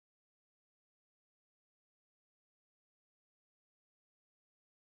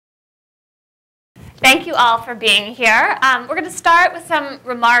Thank you all for being here. We're going to start with some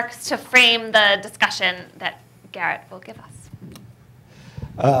remarks to frame the discussion that Garrett will give us.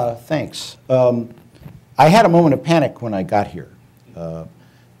 Thanks. I had a moment of panic when I got here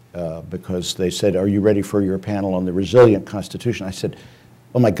because they said, "Are you ready for your panel on the resilient Constitution?" I said,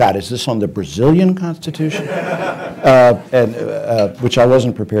 "Oh my God, is this on the Brazilian Constitution?" Which I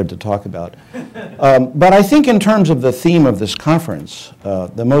wasn't prepared to talk about. But I think in terms of the theme of this conference,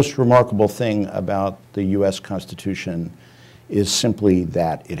 the most remarkable thing about the U.S. Constitution is simply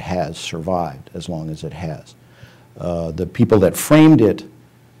that it has survived as long as it has. The people that framed it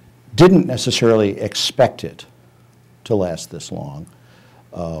didn't necessarily expect it to last this long.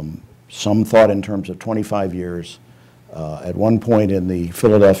 Some thought in terms of 25 years. At one point in the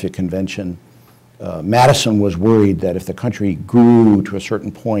Philadelphia Convention, Madison was worried that if the country grew to a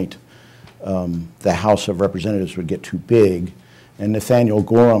certain point, the House of Representatives would get too big. And Nathaniel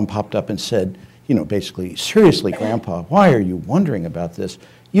Gorham popped up and said, you know, basically, seriously, Grandpa, why are you wondering about this?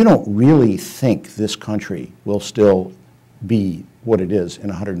 You don't really think this country will still be what it is in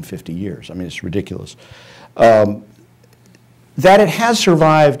 150 years. I mean, it's ridiculous. That it has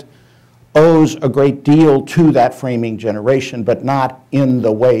survived owes a great deal to that framing generation, but not in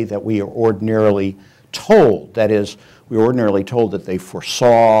the way that we are ordinarily told. That is, we are ordinarily told that they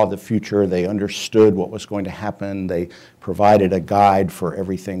foresaw the future, they understood what was going to happen, they provided a guide for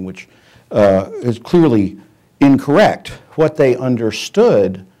everything, which is clearly incorrect. What they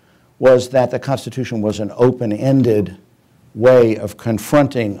understood was that the Constitution was an open-ended way of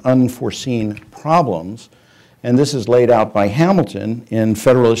confronting unforeseen problems. And this is laid out by Hamilton in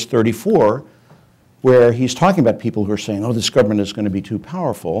Federalist 34, where he's talking about people who are saying, oh, this government is going to be too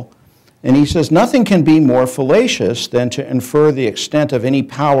powerful. And he says, nothing can be more fallacious than to infer the extent of any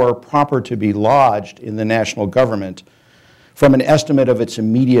power proper to be lodged in the national government from an estimate of its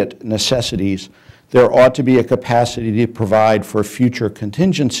immediate necessities. There ought to be a capacity to provide for future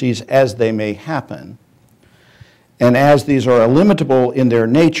contingencies as they may happen. And as these are illimitable in their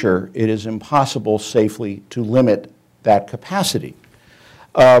nature, it is impossible safely to limit that capacity.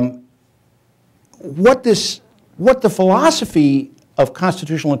 What the philosophy of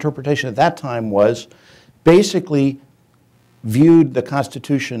constitutional interpretation at that time was basically viewed the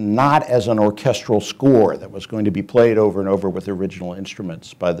Constitution not as an orchestral score that was going to be played over and over with original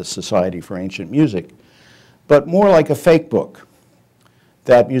instruments by the Society for Ancient Music, but more like a fake book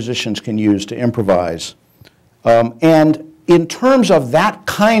that musicians can use to improvise. And in terms of that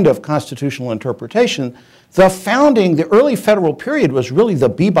kind of constitutional interpretation, the early federal period was really the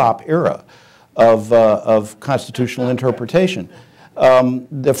bebop era of constitutional interpretation.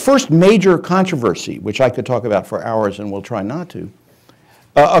 The first major controversy, which I could talk about for hours and will try not to,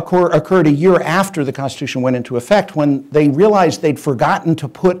 occurred a year after the Constitution went into effect, when they realized they'd forgotten to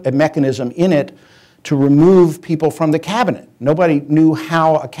put a mechanism in it to remove people from the cabinet. Nobody knew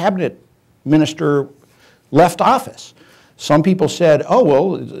how a cabinet minister left office. Some people said, oh,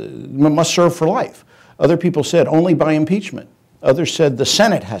 well, it must serve for life. Other people said only by impeachment. Others said the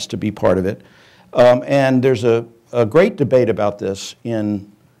Senate has to be part of it. And there's a great debate about this in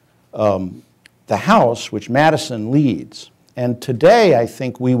the House, which Madison leads. And today, I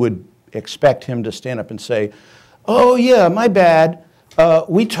think we would expect him to stand up and say, oh, yeah, my bad.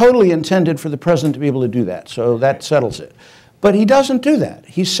 We totally intended for the president to be able to do that, so that settles it. But he doesn't do that.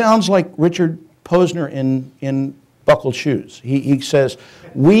 He sounds like Richard Posner in buckled shoes. He says,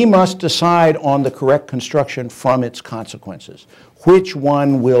 we must decide on the correct construction from its consequences. Which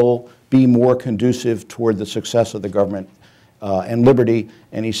one will be more conducive toward the success of the government and liberty?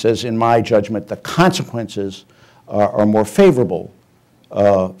 And he says, in my judgment, the consequences are more favorable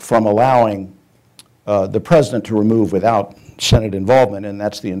from allowing the president to remove without Senate involvement, and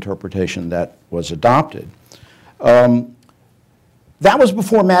that's the interpretation that was adopted. That was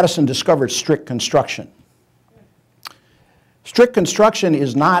before Madison discovered strict construction. Strict construction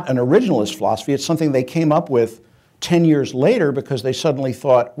is not an originalist philosophy. It's something they came up with 10 years later because they suddenly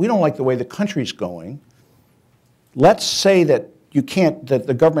thought, we don't like the way the country's going. Let's say that that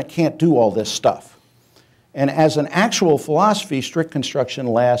the government can't do all this stuff. And as an actual philosophy, strict construction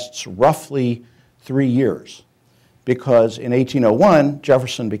lasts roughly 3 years, because in 1801,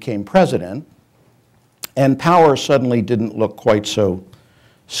 Jefferson became president, and power suddenly didn't look quite so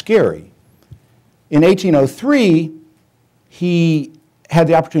scary. In 1803, he had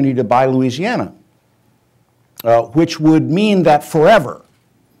the opportunity to buy Louisiana, which would mean that forever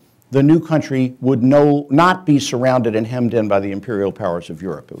the new country would not be surrounded and hemmed in by the imperial powers of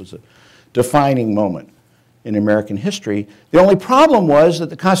Europe. It was a defining moment in American history. The only problem was that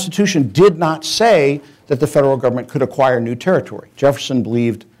the Constitution did not say that the federal government could acquire new territory. Jefferson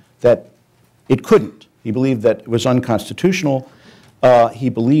believed that it couldn't. He believed that it was unconstitutional. He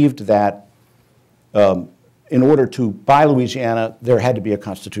believed that in order to buy Louisiana, there had to be a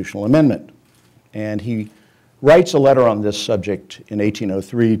constitutional amendment. And he writes a letter on this subject in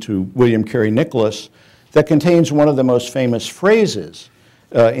 1803 to William Carey Nicholas that contains one of the most famous phrases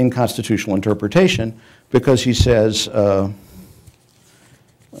in constitutional interpretation, because he says, let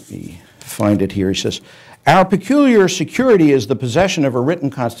me find it here, he says, "Our peculiar security is the possession of a written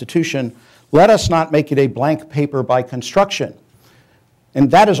constitution. Let us not make it a blank paper by construction." And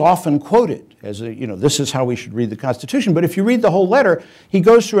that is often quoted as, this is how we should read the Constitution. But if you read the whole letter, he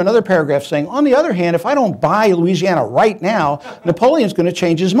goes through another paragraph saying, on the other hand, if I don't buy Louisiana right now, Napoleon's going to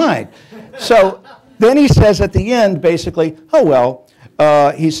change his mind. So then he says at the end, basically, oh, well,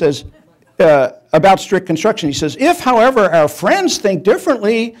 he says, about strict construction, he says, if, however, our friends think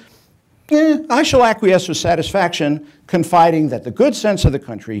differently, I shall acquiesce with satisfaction, confiding that the good sense of the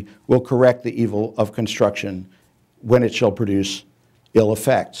country will correct the evil of construction when it shall produce ill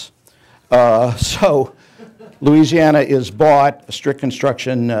effects. So Louisiana is bought, strict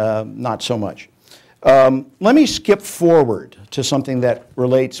construction, not so much. Let me skip forward to something that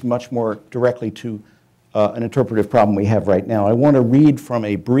relates much more directly to an interpretive problem we have right now. I want to read from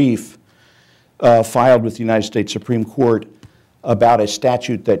a brief filed with the United States Supreme Court about a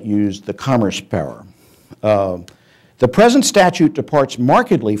statute that used the commerce power. The present statute departs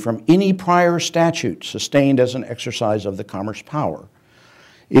markedly from any prior statute sustained as an exercise of the commerce power.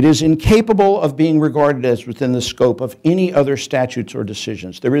 It is incapable of being regarded as within the scope of any other statutes or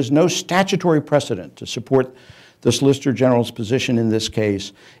decisions. There is no statutory precedent to support the Solicitor General's position in this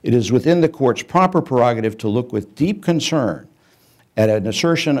case. It is within the court's proper prerogative to look with deep concern at an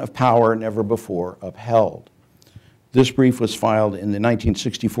assertion of power never before upheld. This brief was filed in the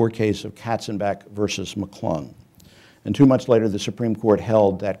 1964 case of Katzenbach versus McClung. And 2 months later, the Supreme Court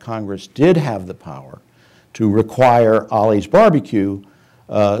held that Congress did have the power to require Ollie's Barbecue,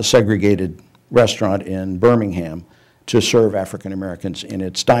 a segregated restaurant in Birmingham, to serve African Americans in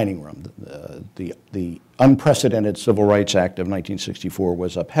its dining room. The unprecedented Civil Rights Act of 1964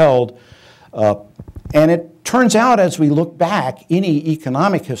 was upheld. And it turns out, as we look back, any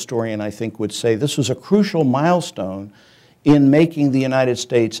economic historian, I think, would say this was a crucial milestone in making the United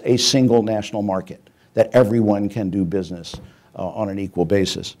States a single national market, that everyone can do business on an equal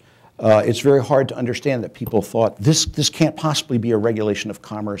basis. It's very hard to understand that people thought this can't possibly be a regulation of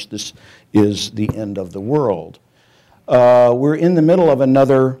commerce. This is the end of the world. We're in the middle of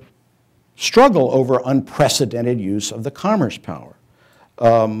another struggle over unprecedented use of the commerce power.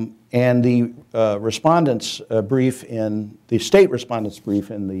 And the respondent's brief in the state respondent's brief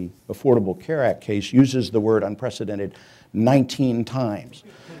in the Affordable Care Act case uses the word unprecedented 19 times.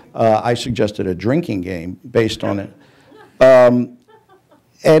 I suggested a drinking game based on it.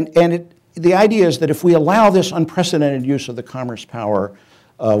 The idea is that if we allow this unprecedented use of the commerce power,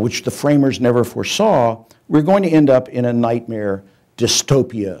 which the framers never foresaw, we're going to end up in a nightmare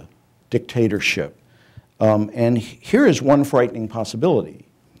dystopia dictatorship. And here is one frightening possibility.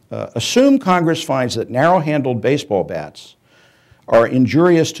 Assume Congress finds that narrow-handled baseball bats are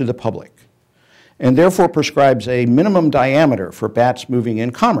injurious to the public and therefore prescribes a minimum diameter for bats moving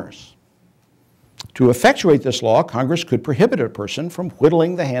in commerce. To effectuate this law, Congress could prohibit a person from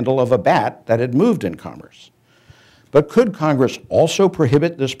whittling the handle of a bat that had moved in commerce. But could Congress also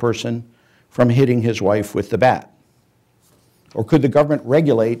prohibit this person from hitting his wife with the bat? Or could the government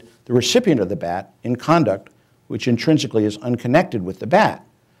regulate the recipient of the bat in conduct which intrinsically is unconnected with the bat?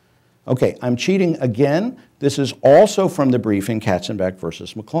 Okay, I'm cheating again. This is also from the brief in Katzenbach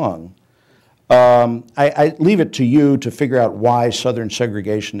versus McClung. I leave it to you to figure out why Southern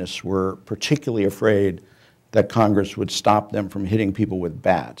segregationists were particularly afraid that Congress would stop them from hitting people with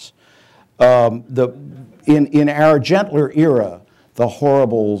bats. In our gentler era, the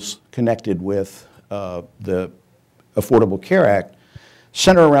horribles connected with the Affordable Care Act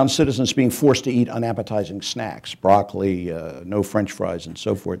center around citizens being forced to eat unappetizing snacks, broccoli, no French fries, and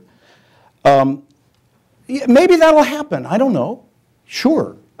so forth. Maybe that'll happen. I don't know.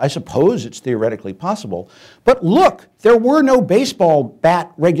 Sure. I suppose it's theoretically possible. But look, there were no baseball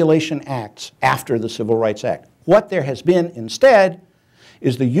bat regulation acts after the Civil Rights Act. What there has been instead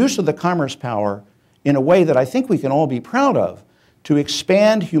is the use of the commerce power in a way that I think we can all be proud of to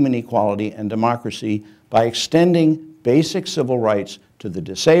expand human equality and democracy by extending basic civil rights to the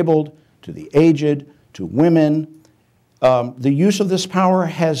disabled, to the aged, to women. The use of this power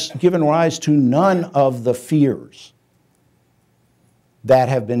has given rise to none of the fears that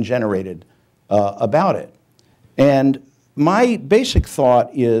have been generated about it. And my basic thought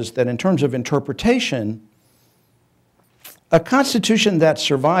is that in terms of interpretation, a Constitution that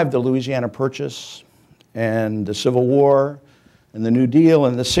survived the Louisiana Purchase and the Civil War and the New Deal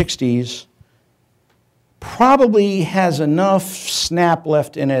in the 60s probably has enough snap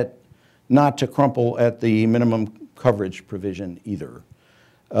left in it not to crumple at the minimum coverage provision either.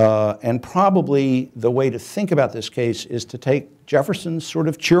 And probably the way to think about this case is to take Jefferson's sort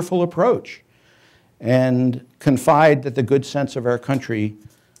of cheerful approach and confide that the good sense of our country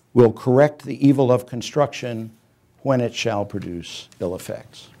will correct the evil of construction when it shall produce ill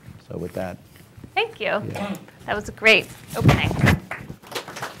effects. So with that. Thank you. Yeah. That was a great opening.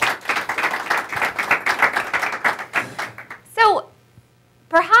 So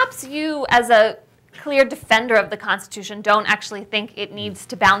perhaps you, as a clear defender of the Constitution, don't actually think it needs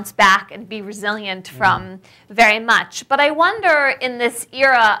to bounce back and be resilient from very much. But I wonder, in this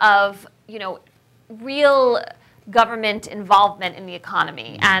era of, real government involvement in the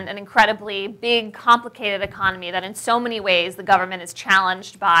economy and an incredibly big, complicated economy that in so many ways the government is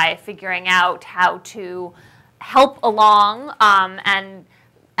challenged by figuring out how to help along and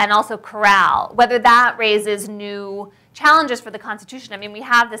also corral, whether that raises new challenges for the Constitution. I mean, we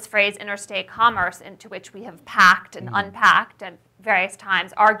have this phrase interstate commerce, into which we have packed and unpacked at various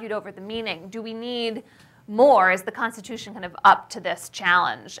times, argued over the meaning. Do we need more? Is the Constitution kind of up to this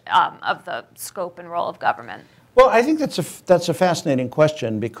challenge of the scope and role of government? Well, I think that's a fascinating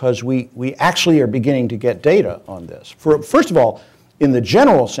question, because we actually are beginning to get data on this. First of all, in the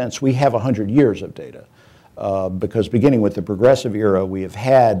general sense, we have 100 years of data, because beginning with the progressive era, we have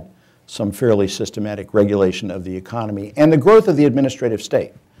had some fairly systematic regulation of the economy and the growth of the administrative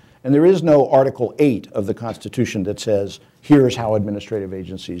state. And there is no Article 8 of the Constitution that says, here's how administrative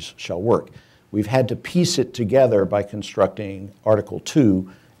agencies shall work. We've had to piece it together by constructing Article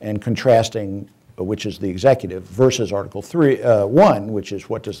 2 and contrasting, which is the executive, versus Article 1, which is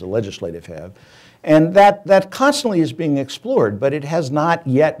what does the legislative have. And that constantly is being explored, but it has not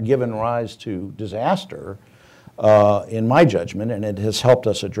yet given rise to disaster, in my judgment, and it has helped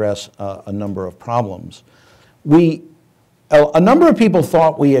us address a number of problems. A number of people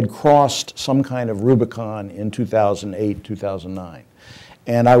thought we had crossed some kind of Rubicon in 2008, 2009.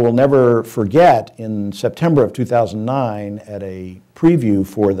 And I will never forget, in September of 2009, at a preview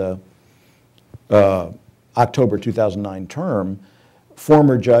for the October 2009 term,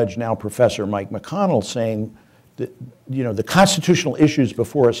 former judge, now Professor Mike McConnell, saying that, the constitutional issues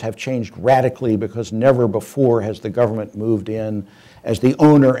before us have changed radically because never before has the government moved in as the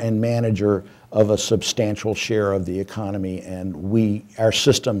owner and manager of a substantial share of the economy, and our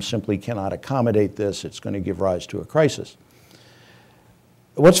system simply cannot accommodate this. It's going to give rise to a crisis.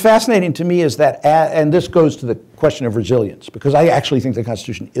 What's fascinating to me is that, and this goes to the question of resilience, because I actually think the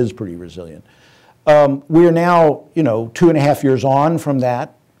Constitution is pretty resilient. We are now, 2.5 years on from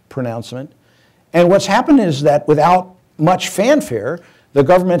that pronouncement. And what's happened is that without much fanfare, the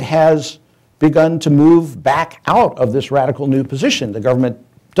government has begun to move back out of this radical new position. The government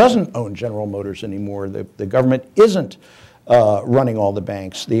doesn't own General Motors anymore. The government isn't running all the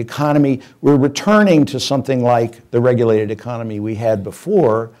banks. The economy, we're returning to something like the regulated economy we had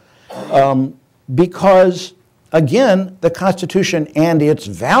before, because, again, the Constitution and its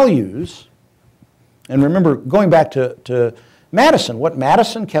values, and remember, going back to Madison, what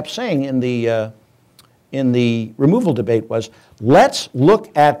Madison kept saying in the removal debate was, let's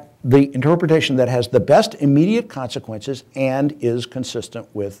look at the interpretation that has the best immediate consequences and is consistent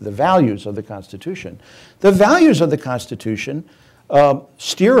with the values of the Constitution. The values of the Constitution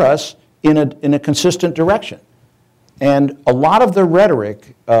steer us in a consistent direction. And a lot of the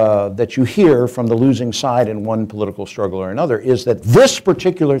rhetoric that you hear from the losing side in one political struggle or another is that this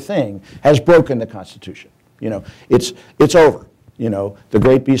particular thing has broken the Constitution. It's over. The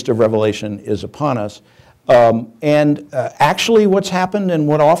great beast of Revelation is upon us. Actually what's happened, and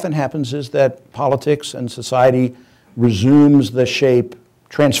what often happens, is that politics and society resumes the shape,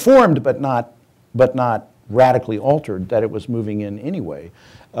 transformed but not radically altered, that it was moving in anyway,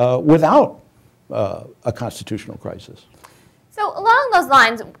 without a constitutional crisis. So along those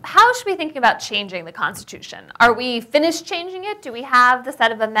lines, how should we think about changing the Constitution? Are we finished changing it? Do we have the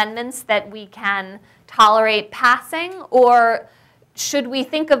set of amendments that we can tolerate passing? Or should we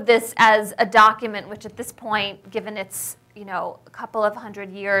think of this as a document which at this point, given its a couple of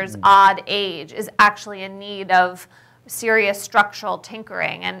 100 years odd age, is actually in need of serious structural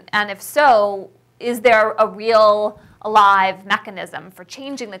tinkering? And if so, is there a real alive mechanism for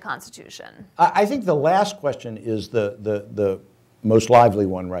changing the Constitution? I think the last question is the most lively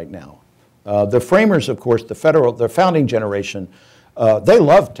one right now. The framers, of course, the founding generation, They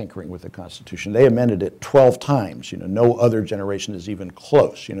loved tinkering with the Constitution. They amended it 12 times. No other generation is even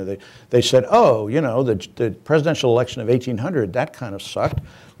close. They said, oh, the presidential election of 1800, that kind of sucked.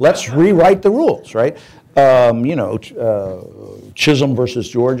 Let's rewrite the rules, right? Chisholm versus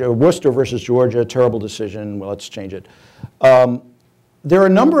Georgia, Worcester versus Georgia, terrible decision. Well, let's change it. There are a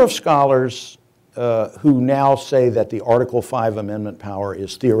number of scholars who now say that the Article 5 amendment power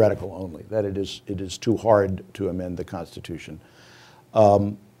is theoretical only, that it is too hard to amend the Constitution.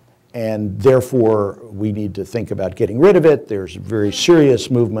 And therefore, we need to think about getting rid of it. There's a very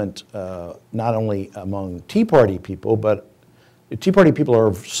serious movement, not only among Tea Party people, but Tea Party people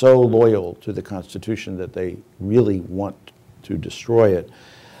are so loyal to the Constitution that they really want to destroy it.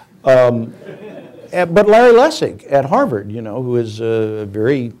 But Larry Lessig at Harvard, who is a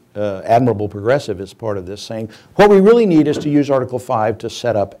very admirable progressive, is part of this, saying what we really need is to use Article 5 to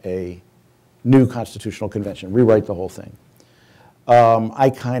set up a new constitutional convention, rewrite the whole thing.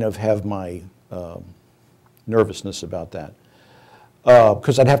 I kind of have my nervousness about that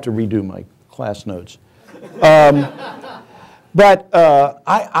because I'd have to redo my class notes. But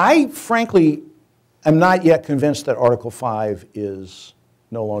I frankly am not yet convinced that Article 5 is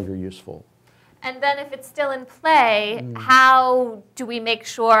no longer useful. And then if it's still in play, how do we make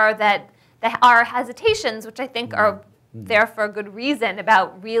sure that our hesitations, which I think are there for a good reason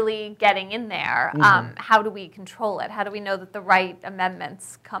about really getting in there, how do we control it? How do we know that the right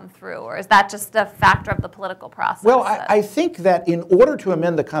amendments come through? Or is that just a factor of the political process? Well, I think that in order to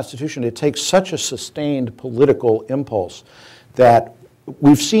amend the Constitution, it takes such a sustained political impulse that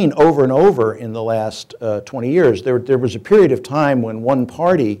we've seen over and over in the last 20 years. There was a period of time when one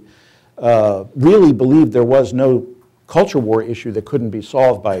party really believed there was no culture war issue that couldn't be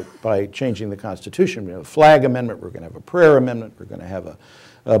solved by changing the Constitution. We have a flag amendment, we're going to have a prayer amendment, we're going to have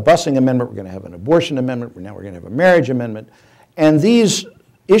a busing amendment, we're going to have an abortion amendment, now we're going to have a marriage amendment. And these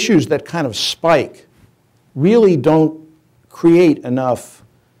issues that kind of spike really don't create enough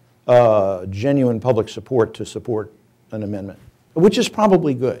genuine public support to support an amendment, which is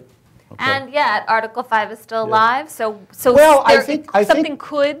probably good. Okay. And yet, Article 5 is still alive, so well, something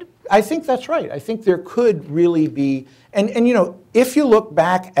could... I think that's right. I think there could really be, and if you look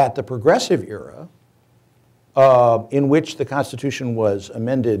back at the progressive era, in which the Constitution was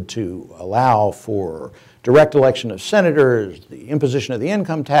amended to allow for direct election of senators, the imposition of the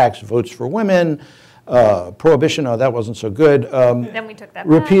income tax, votes for women, prohibition, oh, that wasn't so good. Then we took that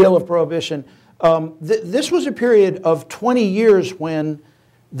repeal of prohibition. This was a period of 20 years when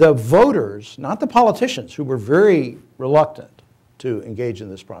the voters, not the politicians, who were very reluctant to engage in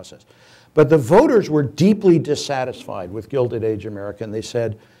this process, but the voters were deeply dissatisfied with Gilded Age America, and they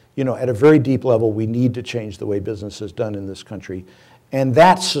said, at a very deep level, we need to change the way business is done in this country. And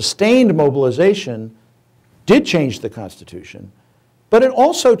that sustained mobilization did change the Constitution, but it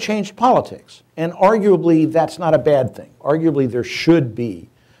also changed politics. And arguably, that's not a bad thing. Arguably, there should be,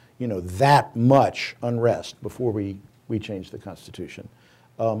 that much unrest before we change the Constitution.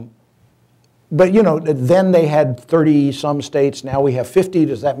 But then they had 30-some states. Now we have 50.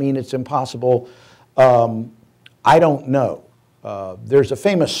 Does that mean it's impossible? I don't know. There's a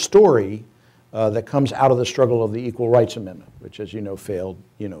famous story that comes out of the struggle of the Equal Rights Amendment, which, as you know, failed,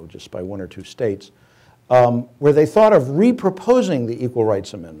 just by 1 or 2 states, where they thought of reproposing the Equal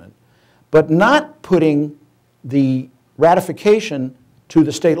Rights Amendment, but not putting the ratification to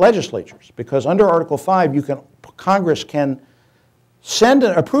the state legislatures, because under Article 5, Congress can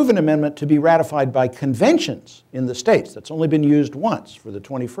approve an amendment to be ratified by conventions in the states. That's only been used once for the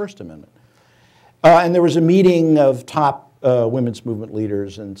 21st Amendment. And there was a meeting of top women's movement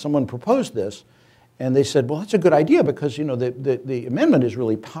leaders, and someone proposed this, and they said, well, that's a good idea because, the amendment is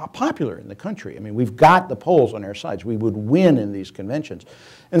really popular in the country. I mean, we've got the polls on our sides. We would win in these conventions.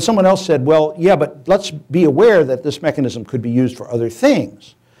 And someone else said, well, yeah, but let's be aware that this mechanism could be used for other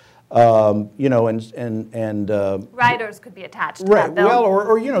things. Riders could be attached to right, that bill. Well,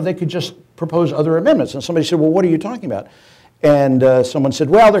 or they could just propose other amendments. And somebody said, well, what are you talking about? And someone said,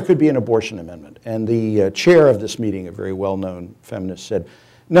 well, there could be an abortion amendment. And the chair of this meeting, a very well-known feminist, said,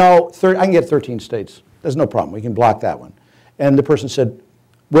 no, I can get 13 states. There's no problem. We can block that one. And the person said,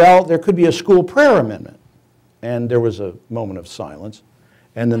 well, there could be a school prayer amendment. And there was a moment of silence.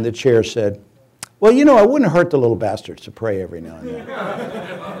 And then the chair said, well, it wouldn't hurt the little bastards to pray every now and then.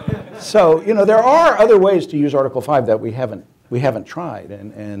 So, there are other ways to use Article 5 that we haven't tried,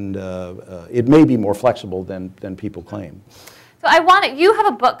 and it may be more flexible than people claim. So you have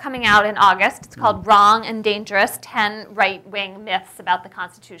a book coming out in August. It's called Wrong and Dangerous, 10 Right-Wing Myths About the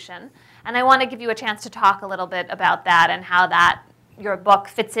Constitution. And I want to give you a chance to talk a little bit about that and how your book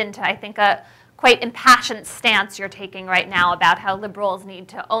fits into, I think, quite impassioned stance you're taking right now about how liberals need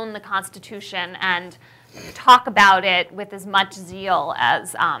to own the Constitution and talk about it with as much zeal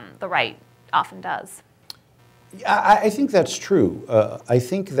as the right often does. I think that's true. I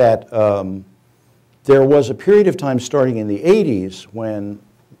think that there was a period of time starting in the 80s when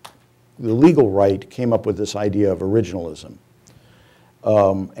the legal right came up with this idea of originalism.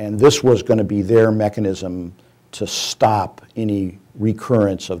 And this was going to be their mechanism to stop any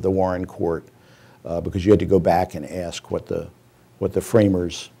recurrence of the Warren Court, because you had to go back and ask what the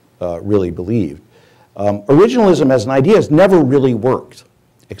framers really believed. Originalism as an idea has never really worked,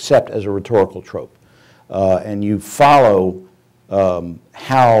 except as a rhetorical trope. And you follow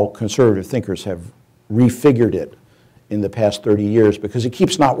how conservative thinkers have refigured it in the past 30 years because it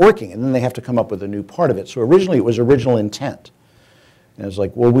keeps not working, and then they have to come up with a new part of it. So originally it was original intent. And it's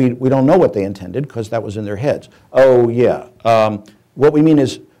like, well, we don't know what they intended because that was in their heads. Oh, yeah. What we mean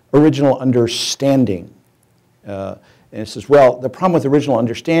is original understanding. And it says, well, the problem with original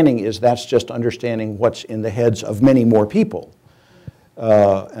understanding is that's just understanding what's in the heads of many more people.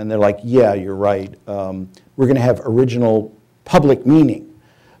 And they're like, yeah, you're right. We're going to have original public meaning,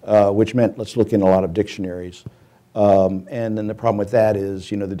 which meant let's look in a lot of dictionaries. And then the problem with that is,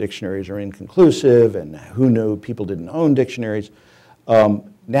 the dictionaries are inconclusive, and who knew people didn't own dictionaries.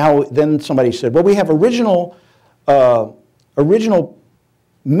 Then somebody said, well, we have original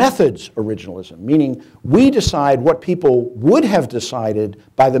methods originalism, meaning we decide what people would have decided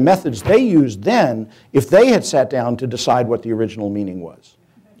by the methods they used then if they had sat down to decide what the original meaning was.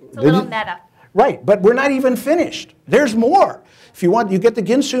 It's a little meta. Right, but we're not even finished. There's more. If you want, you get the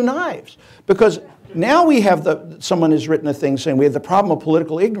Ginsu knives. Because now we have someone has written a thing saying we have the problem of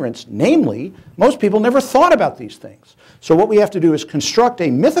political ignorance. Namely, most people never thought about these things. So what we have to do is construct a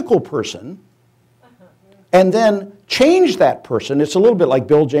mythical person and then change that person. It's a little bit like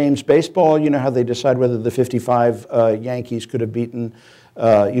Bill James baseball. You know how they decide whether the 55 Yankees could have beaten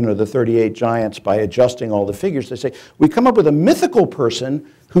the 38 Giants by adjusting all the figures. They say, we come up with a mythical person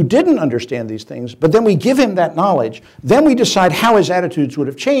who didn't understand these things, but then we give him that knowledge. Then we decide how his attitudes would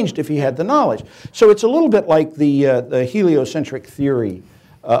have changed if he had the knowledge. So it's a little bit like the heliocentric theory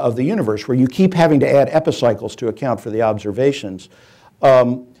of the universe, where you keep having to add epicycles to account for the observations.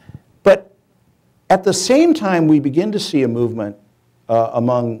 But at the same time, we begin to see a movement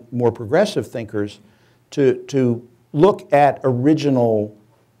among more progressive thinkers to look at the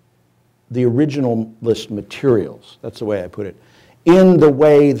originalist materials, that's the way I put it, in the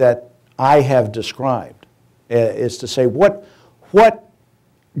way that I have described, is to say, what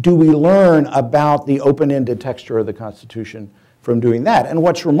do we learn about the open-ended texture of the Constitution from doing that? And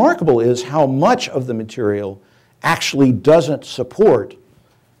what's remarkable is how much of the material actually doesn't support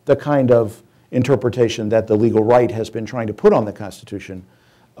the kind of interpretation that the legal right has been trying to put on the Constitution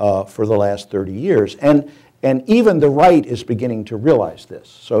for the last 30 years. And even the right is beginning to realize this.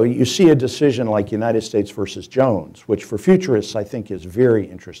 So you see a decision like United States versus Jones, which for futurists I think is very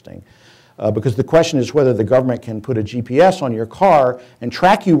interesting, because the question is whether the government can put a GPS on your car and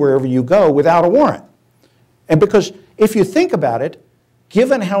track you wherever you go without a warrant. And because if you think about it,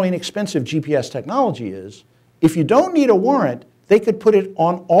 given how inexpensive GPS technology is, if you don't need a warrant, they could put it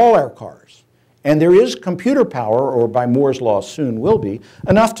on all our cars. And there is computer power, or by Moore's law soon will be,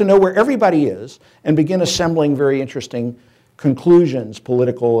 enough to know where everybody is and begin assembling very interesting conclusions,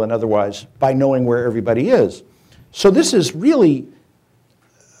 political and otherwise, by knowing where everybody is. So this is really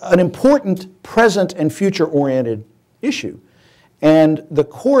an important present and future-oriented issue. And the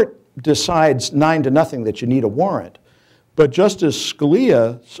court decides 9-0 that you need a warrant. But Justice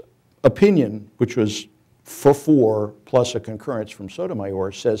Scalia's opinion, which was for 4 plus a concurrence from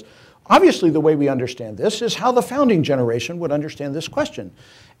Sotomayor, says, obviously, the way we understand this is how the founding generation would understand this question.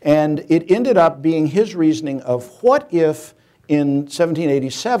 And it ended up being his reasoning of what if in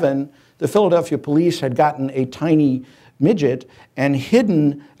 1787 the Philadelphia police had gotten a tiny midget and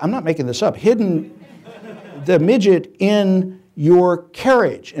hidden, I'm not making this up, hidden the midget in your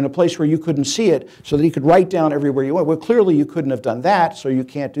carriage in a place where you couldn't see it so that he could write down everywhere you went. Well, clearly you couldn't have done that, so you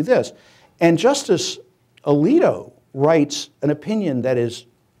can't do this. And Justice Alito writes an opinion that is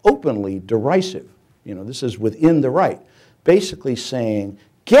openly derisive. This is within the right, basically saying,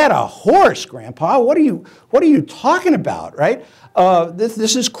 get a horse, Grandpa. What are you talking about, right?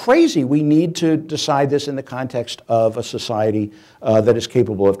 This is crazy. We need to decide this in the context of a society that is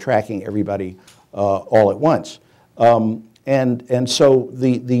capable of tracking everybody all at once. And so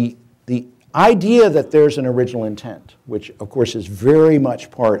the idea that there's an original intent, which of course is very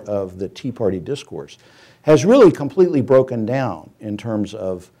much part of the Tea Party discourse, has really completely broken down in terms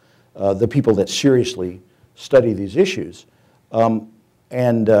of the people that seriously study these issues.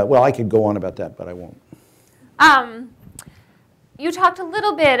 well, I could go on about that, but I won't. You talked a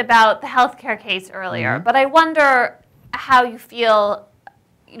little bit about the healthcare case earlier, but I wonder how you feel,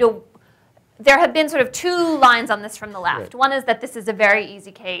 there have been sort of two lines on this from the left. Right. One is that this is a very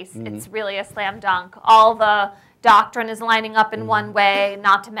easy case. It's really a slam dunk. All the doctrine is lining up in one way,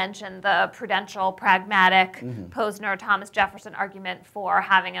 not to mention the prudential, pragmatic Posner, Thomas Jefferson argument for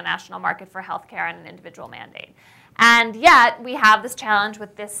having a national market for healthcare and an individual mandate. And yet, we have this challenge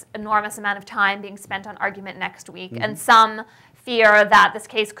with this enormous amount of time being spent on argument next week, and some fear that this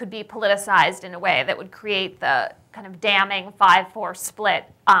case could be politicized in a way that would create the kind of damning 5-4 split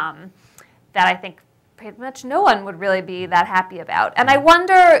that I think pretty much no one would really be that happy about. And I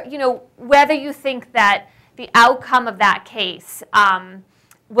wonder, whether you think that the outcome of that case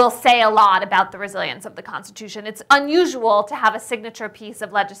will say a lot about the resilience of the Constitution. It's unusual to have a signature piece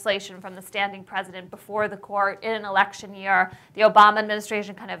of legislation from the standing president before the court in an election year. The Obama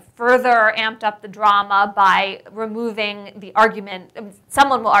administration kind of further amped up the drama by removing the argument.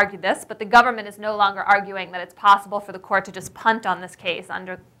 Someone will argue this, but the government is no longer arguing that it's possible for the court to just punt on this case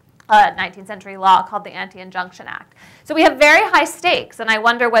under a 19th century law called the Anti-Injunction Act. So we have very high stakes, and I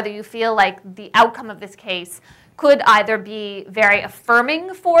wonder whether you feel like the outcome of this case could either be very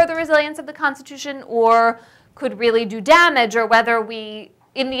affirming for the resilience of the Constitution or could really do damage, or whether we,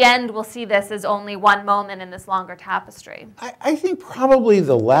 in the end, will see this as only one moment in this longer tapestry. I think probably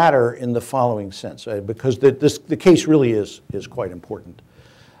the latter in the following sense, because the case really is quite important.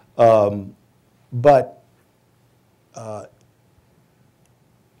 And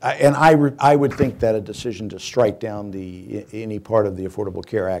I would think that a decision to strike down any part of the Affordable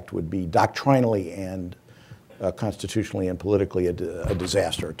Care Act would be doctrinally and constitutionally and politically a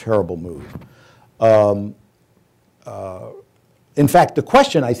disaster, a terrible move. In fact, the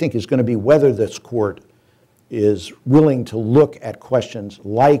question, I think, is going to be whether this court is willing to look at questions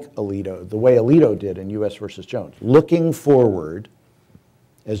like Alito, the way Alito did in U.S. versus Jones, looking forward,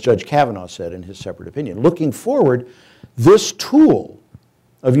 as Judge Kavanaugh said in his separate opinion, looking forward, this tool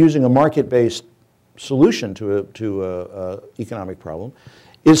of using a market-based solution to a economic problem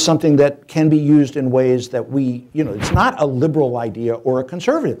is something that can be used in ways that it's not a liberal idea or a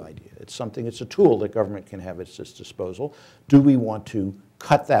conservative idea. It's a tool that government can have at its disposal. Do we want to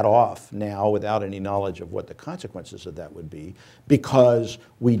cut that off now without any knowledge of what the consequences of that would be because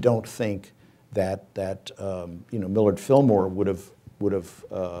we don't think that Millard Fillmore would have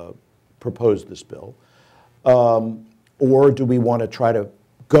proposed this bill? Or do we want to try to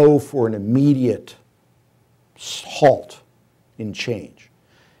go for an immediate halt in change?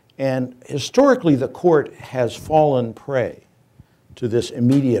 And historically, the court has fallen prey to this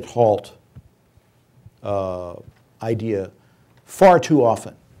immediate halt idea far too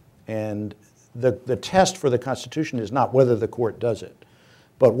often. And the test for the Constitution is not whether the court does it,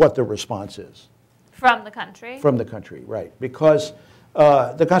 but what the response is. From the country? From the country, right. Because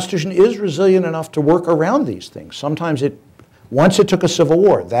the Constitution is resilient enough to work around these things. Sometimes once it took a civil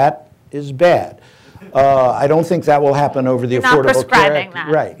war, that is bad. I don't think that will happen over the Affordable Care Act. Not prescribing that.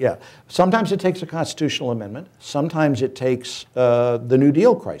 Right, yeah. Sometimes it takes a constitutional amendment. Sometimes it takes the New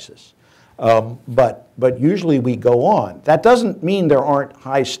Deal crisis. But usually we go on. That doesn't mean there aren't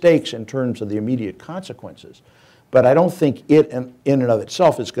high stakes in terms of the immediate consequences. But I don't think it in and of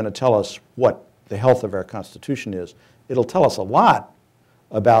itself is going to tell us what the health of our Constitution is. It'll tell us a lot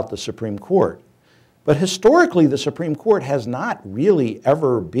about the Supreme Court. But historically, the Supreme Court has not really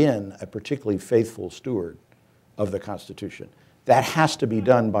ever been a particularly faithful steward of the Constitution. That has to be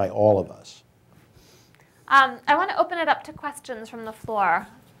done by all of us. I want to open it up to questions from the floor.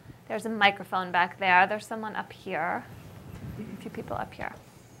 There's a microphone back there. There's someone up here. A few people up here.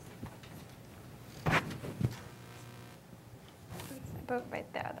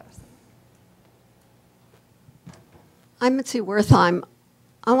 Right there. I'm Mitzi Wertheim.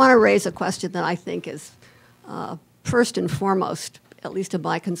 I want to raise a question that I think is first and foremost, at least of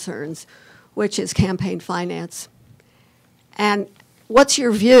my concerns, which is campaign finance. And what's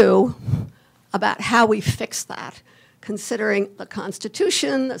your view about how we fix that, considering the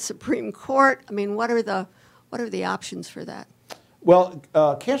Constitution, the Supreme Court? I mean, what are the options for that? Well,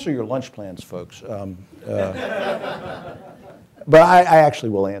 cancel your lunch plans, folks. But I actually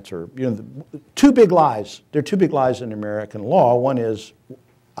will answer. Two big lies. There are two big lies in American law. One is,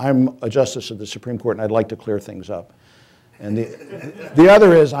 I'm a justice of the Supreme Court and I'd like to clear things up. And the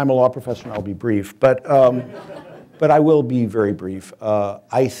other is, I'm a law professor and I'll be brief. But I will be very brief.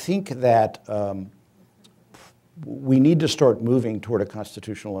 I think that we need to start moving toward a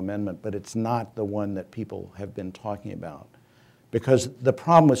constitutional amendment, but it's not the one that people have been talking about. Because the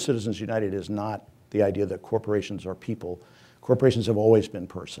problem with Citizens United is not the idea that corporations are people. Corporations have always been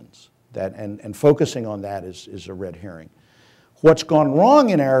persons. And focusing on that is a red herring. What's gone wrong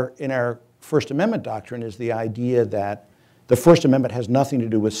in our First Amendment doctrine is the idea that the First Amendment has nothing to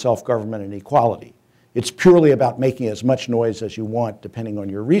do with self-government and equality. It's purely about making as much noise as you want depending on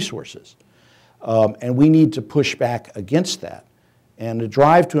your resources. And we need to push back against that. And the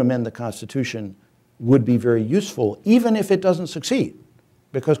drive to amend the Constitution would be very useful, even if it doesn't succeed,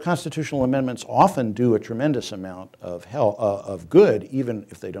 because constitutional amendments often do a tremendous amount of good, even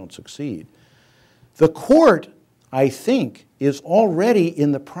if they don't succeed. The court, I think, is already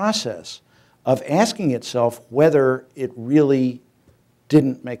in the process of asking itself whether it really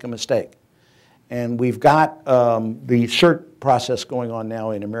didn't make a mistake. And we've got the cert process going on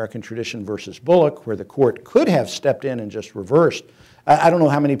now in American Tradition versus Bullock, where the court could have stepped in and just reversed. I don't know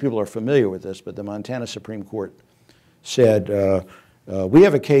how many people are familiar with this, but the Montana Supreme Court said, we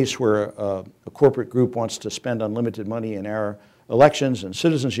have a case where a corporate group wants to spend unlimited money in our elections, and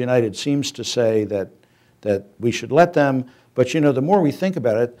Citizens United seems to say that we should let them. But, you know, the more we think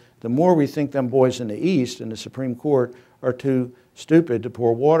about it, the more we think them boys in the East in the Supreme Court are too stupid to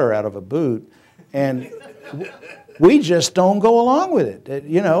pour water out of a boot. And we just don't go along with it.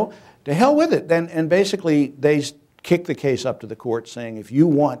 You know, to hell with it. And basically, they kick the case up to the court saying, if you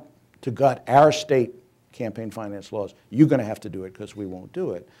want to gut our state campaign finance laws, you're going to have to do it because we won't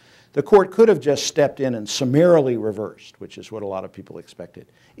do it. The court could have just stepped in and summarily reversed, which is what a lot of people expected.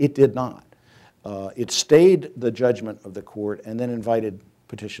 It did not. It stayed the judgment of the court and then invited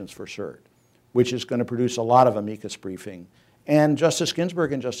petitions for cert, which is going to produce a lot of amicus briefing. And Justice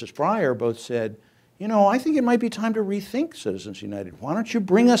Ginsburg and Justice Breyer both said, you know, I think it might be time to rethink Citizens United. Why don't you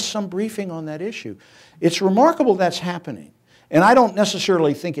bring us some briefing on that issue? It's remarkable that's happening. And I don't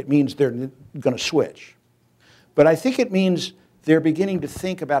necessarily think it means they're going to switch. But I think it means they're beginning to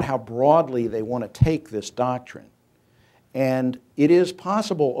think about how broadly they want to take this doctrine. And it is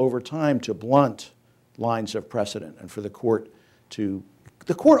possible over time to blunt lines of precedent and for the court to...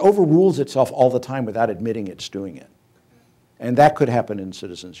 The court overrules itself all the time without admitting it's doing it. And that could happen in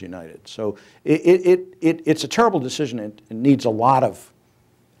Citizens United. So it's a terrible decision and needs a lot of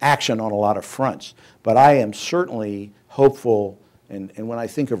action on a lot of fronts. But I am certainly hopeful, and when I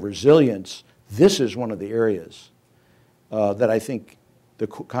think of resilience, this is one of the areas that I think the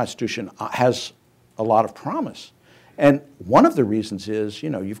Constitution has a lot of promise. And one of the reasons is,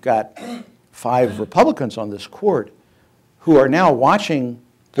 you know, you've got 5 Republicans on this court who are now watching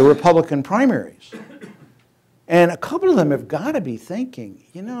the Republican primaries. And a couple of them have got to be thinking,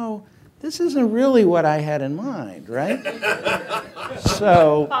 you know, this isn't really what I had in mind, right?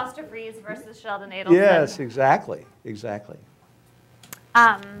 So Foster Freeze versus Sheldon Adelson. Yes, exactly, exactly.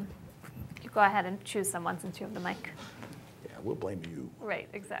 You go ahead and choose someone since you have the mic. Yeah, we'll blame you. Right,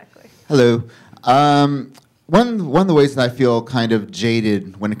 exactly. Hello. One of the ways that I feel kind of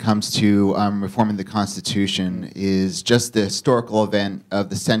jaded when it comes to reforming the Constitution is just the historical event of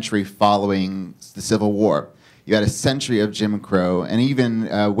the century following the Civil War. You had a century of Jim Crow, and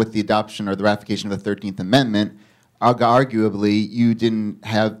even with the adoption or the ratification of the 13th Amendment, arguably you didn't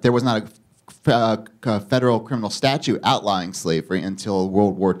have, there was not a federal criminal statute outlawing slavery until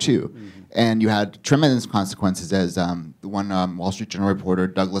World War II. Mm-hmm. And you had tremendous consequences, as the one Wall Street Journal reporter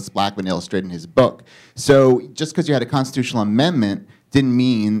Douglas Blackman illustrated in his book. So just because you had a constitutional amendment didn't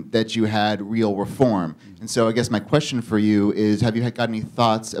mean that you had real reform. And so I guess my question for you is, have you got any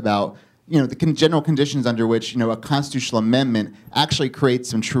thoughts about, you know, the general conditions under which, you know, a constitutional amendment actually creates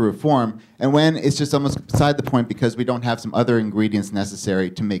some true reform, and when it's just almost beside the point because we don't have some other ingredients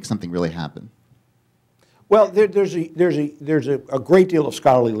necessary to make something really happen? Well, there's a great deal of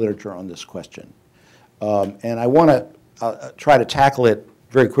scholarly literature on this question, and I want to try to tackle it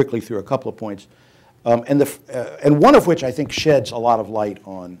very quickly through a couple of points, and one of which I think sheds a lot of light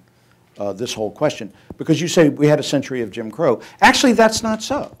on this whole question, because you say we had a century of Jim Crow. Actually, that's not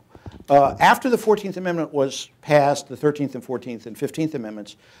so. After the 14th Amendment was passed, the 13th and 14th and 15th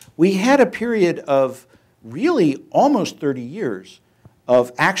Amendments, we had a period of really almost 30 years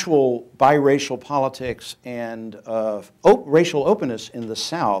of actual biracial politics and racial openness in the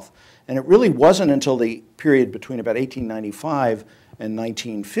South. And it really wasn't until the period between about 1895 and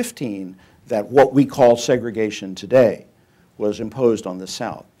 1915 that what we call segregation today was imposed on the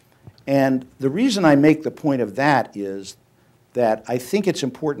South. And the reason I make the point of that is that I think it's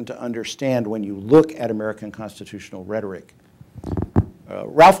important to understand when you look at American constitutional rhetoric.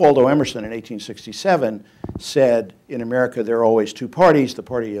 Ralph Waldo Emerson in 1867 said, in America there are always 2 parties, the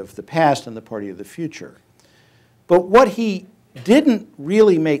party of the past and the party of the future. But what he didn't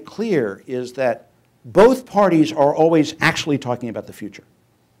really make clear is that both parties are always actually talking about the future.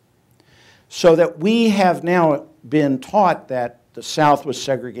 So that we have now been taught that the South was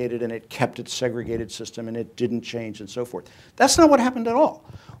segregated and it kept its segregated system and it didn't change and so forth. That's not what happened at all.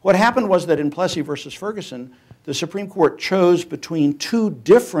 What happened was that in Plessy versus Ferguson, the Supreme Court chose between two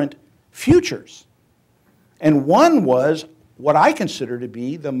different futures. And one was what I consider to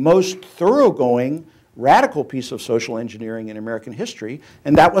be the most thoroughgoing, radical piece of social engineering in American history,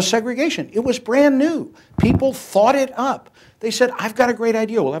 and that was segregation. It was brand new. People thought it up. They said, I've got a great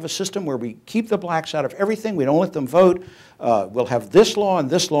idea. We'll have a system where we keep the blacks out of everything. We don't let them vote. We'll have this law and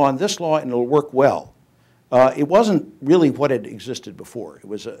this law and this law, and it'll work well. It wasn't really what had existed before. It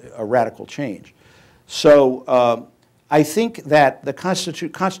was a radical change. So I think that the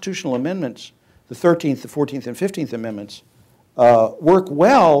constitutional amendments, the 13th, the 14th, and 15th Amendments, work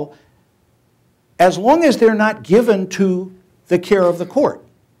well as long as they're not given to the care of the court.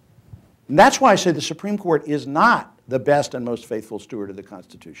 And that's why I say the Supreme Court is not the best and most faithful steward of the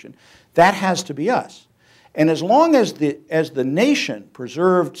Constitution. That has to be us. And as long as the nation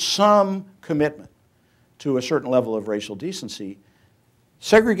preserved some commitment to a certain level of racial decency,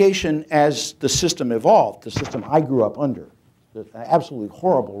 segregation as the system evolved, the system I grew up under, the absolutely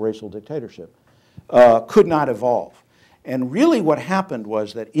horrible racial dictatorship, could not evolve. And really what happened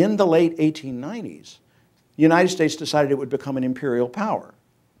was that in the late 1890s, the United States decided it would become an imperial power.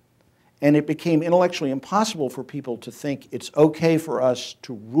 And it became intellectually impossible for people to think it's okay for us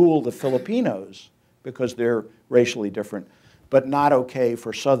to rule the Filipinos because they're racially different, but not okay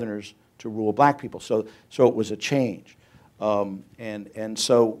for Southerners to rule black people. So it was a change. And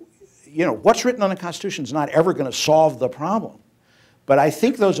so, you know, what's written on the Constitution is not ever going to solve the problem. But I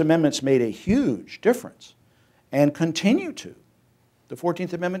think those amendments made a huge difference and continue to. The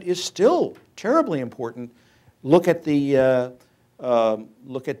 14th Amendment is still terribly important. Look at the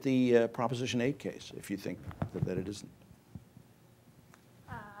Proposition 8 case, if you think that it isn't.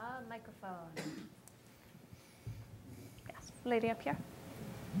 Microphone. Yes, lady up here.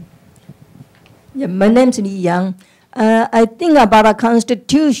 Yeah, my name's Li Yang. I think about a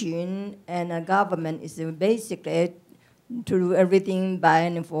constitution and a government is basically to do everything by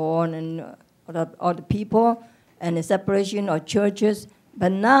and for and all the people and the separation of churches.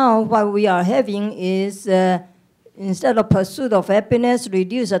 But now what we are having is instead of pursuit of happiness,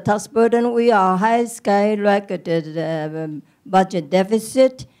 reduce the tax burden, we are high skyrocket the budget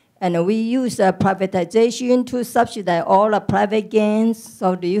deficit, and we use privatization to subsidize all the private gains.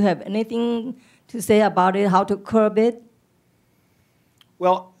 So do you have anything to say about it, how to curb it?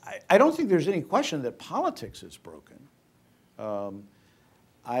 Well, I don't think there's any question that politics is broken.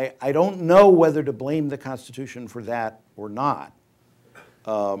 I don't know whether to blame the Constitution for that or not.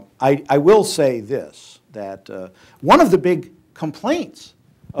 I will say this, that one of the big complaints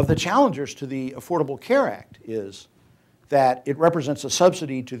of the challengers to the Affordable Care Act is that it represents a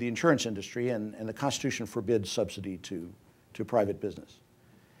subsidy to the insurance industry, and the Constitution forbids subsidy to private business.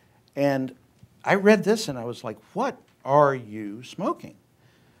 And I read this and I was like, what are you smoking?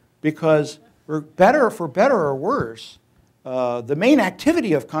 Because for better or worse, the main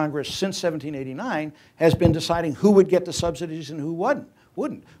activity of Congress since 1789 has been deciding who would get the subsidies and who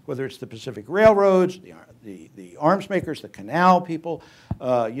wouldn't, whether it's the Pacific Railroads, the arms makers, the canal people,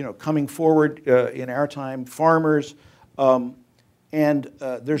 you know, coming forward in our time, farmers. And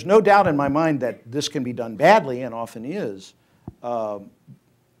there's no doubt in my mind that this can be done badly, and often is.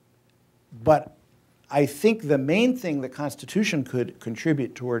 But I think the main thing the Constitution could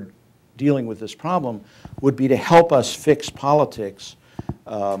contribute toward dealing with this problem would be to help us fix politics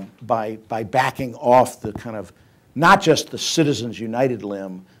by backing off the kind of, not just the Citizens United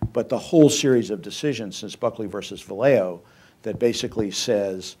limb, but the whole series of decisions since Buckley versus Vallejo that basically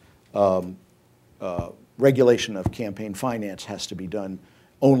says regulation of campaign finance has to be done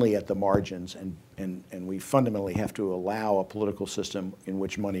only at the margins, and we fundamentally have to allow a political system in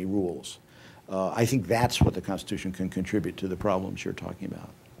which money rules. I think that's what the Constitution can contribute to the problems you're talking about.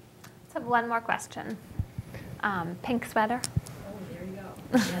 Let's have one more question. Pink sweater. Oh, there you go.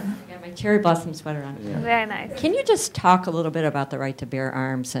 Yes, I got my cherry blossom sweater on. Yeah. Very nice. Can you just talk a little bit about the right to bear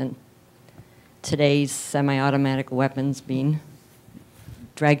arms and today's semi-automatic weapons being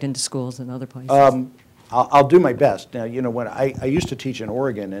dragged into schools and other places? I'll do my best. Now, you know, when I used to teach in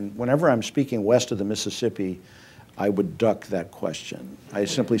Oregon, and whenever I'm speaking west of the Mississippi, I would duck that question. I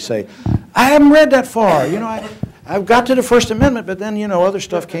simply say, I haven't read that far. You know, I've got to the First Amendment, but then, you know, other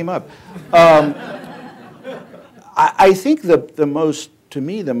stuff came up. I think to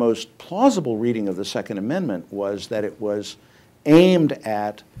me, the most plausible reading of the Second Amendment was that it was aimed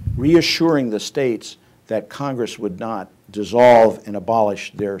at reassuring the states that Congress would not dissolve and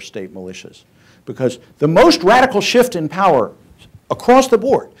abolish their state militias. Because the most radical shift in power across the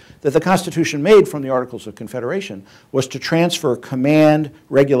board that the Constitution made from the Articles of Confederation was to transfer command,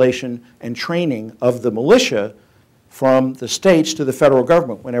 regulation, and training of the militia from the states to the federal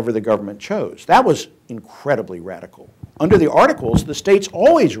government whenever the government chose. That was incredibly radical. Under the Articles, the states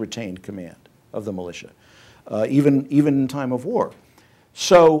always retained command of the militia, even in time of war.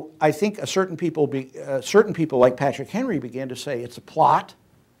 So I think certain people like Patrick Henry began to say it's a plot.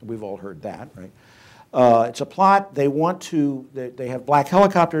 We've all heard that, right? It's a plot. They want to, they have black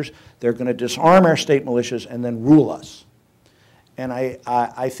helicopters. They're going to disarm our state militias and then rule us. And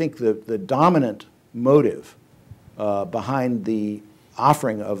I think the dominant motive behind the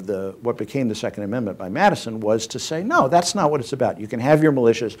offering of what became the Second Amendment by Madison was to say, no, that's not what it's about. You can have your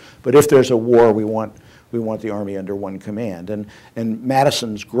militias, but if there's a war, we want the Army under one command. And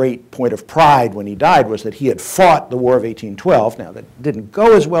Madison's great point of pride when he died was that he had fought the War of 1812. Now, that didn't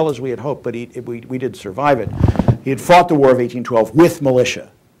go as well as we had hoped, but we did survive it. He had fought the War of 1812 with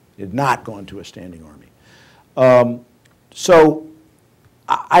militia. He had not gone to a standing army. So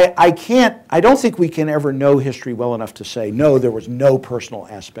I don't think we can ever know history well enough to say, no, there was no personal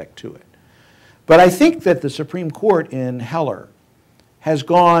aspect to it. But I think that the Supreme Court in Heller has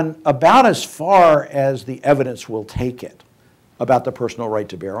gone about as far as the evidence will take it about the personal right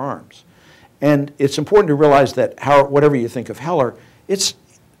to bear arms. And it's important to realize that whatever you think of Heller, it's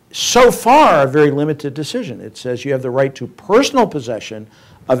so far a very limited decision. It says you have the right to personal possession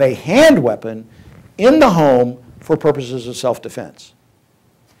of a hand weapon in the home for purposes of self-defense.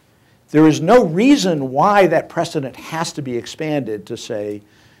 There is no reason why that precedent has to be expanded to say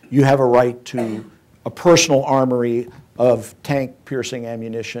you have a right to a personal armory of tank-piercing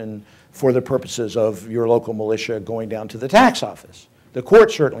ammunition for the purposes of your local militia going down to the tax office. The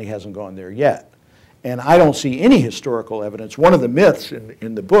court certainly hasn't gone there yet. And I don't see any historical evidence. One of the myths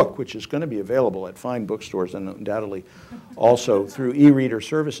in the book, which is going to be available at fine bookstores and undoubtedly also through e-reader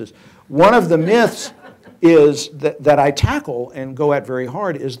services, one of the myths is that I tackle and go at very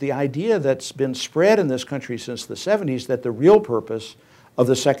hard is the idea that's been spread in this country since the 70s that the real purpose of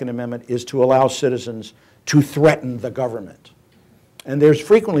the Second Amendment is to allow citizens to threaten the government. And there's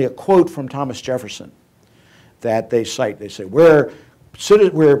frequently a quote from Thomas Jefferson that they cite. They say, where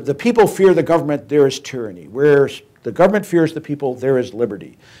the people fear the government, there is tyranny. Where the government fears the people, there is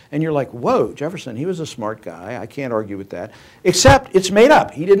liberty. And you're like, whoa, Jefferson, he was a smart guy. I can't argue with that. Except it's made up.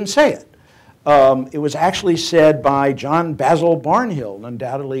 He didn't say it. It was actually said by John Basil Barnhill,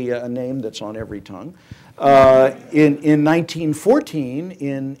 undoubtedly a name that's on every tongue, in 1914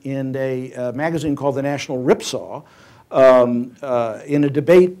 in a magazine called The National Ripsaw, in a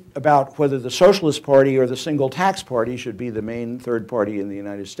debate about whether the Socialist Party or the Single Tax Party should be the main third party in the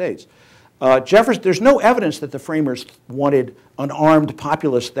United States. There's no evidence that the framers wanted an armed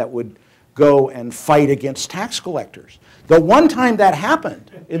populace that would go and fight against tax collectors. The one time that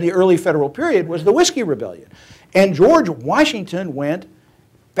happened in the early federal period was the Whiskey Rebellion. And George Washington went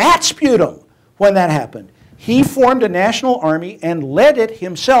bat sputum when that happened. He formed a national army and led it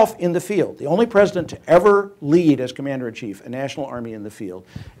himself in the field. The only president to ever lead as commander-in-chief a national army in the field.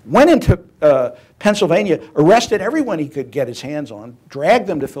 Went into Pennsylvania, arrested everyone he could get his hands on, dragged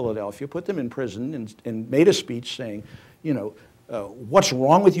them to Philadelphia, put them in prison, and made a speech saying, you know, what's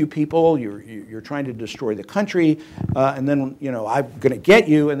wrong with you people? You're trying to destroy the country, and then you know I'm going to get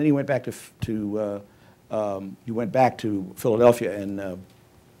you. And then he went back to Philadelphia and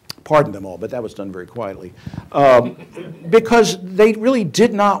pardoned them all, but that was done very quietly because they really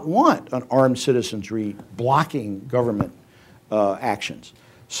did not want an armed citizenry blocking government actions.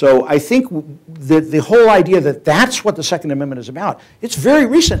 So I think the whole idea that that's what the Second Amendment is about, it's very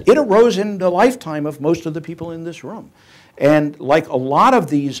recent. It arose in the lifetime of most of the people in this room. And like a lot of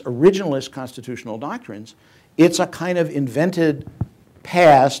these originalist constitutional doctrines, it's a kind of invented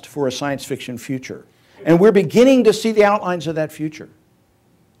past for a science fiction future. And we're beginning to see the outlines of that future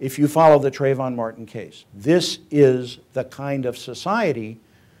if you follow the Trayvon Martin case. This is the kind of society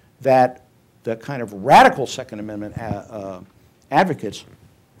that the kind of radical Second Amendment advocates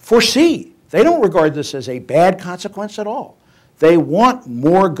foresee. They don't regard this as a bad consequence at all. They want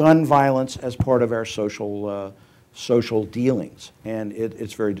more gun violence as part of our social dealings, and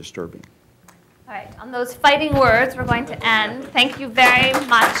it's very disturbing. All right, on those fighting words, we're going to end. Thank you very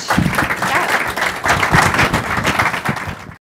much, Garrett.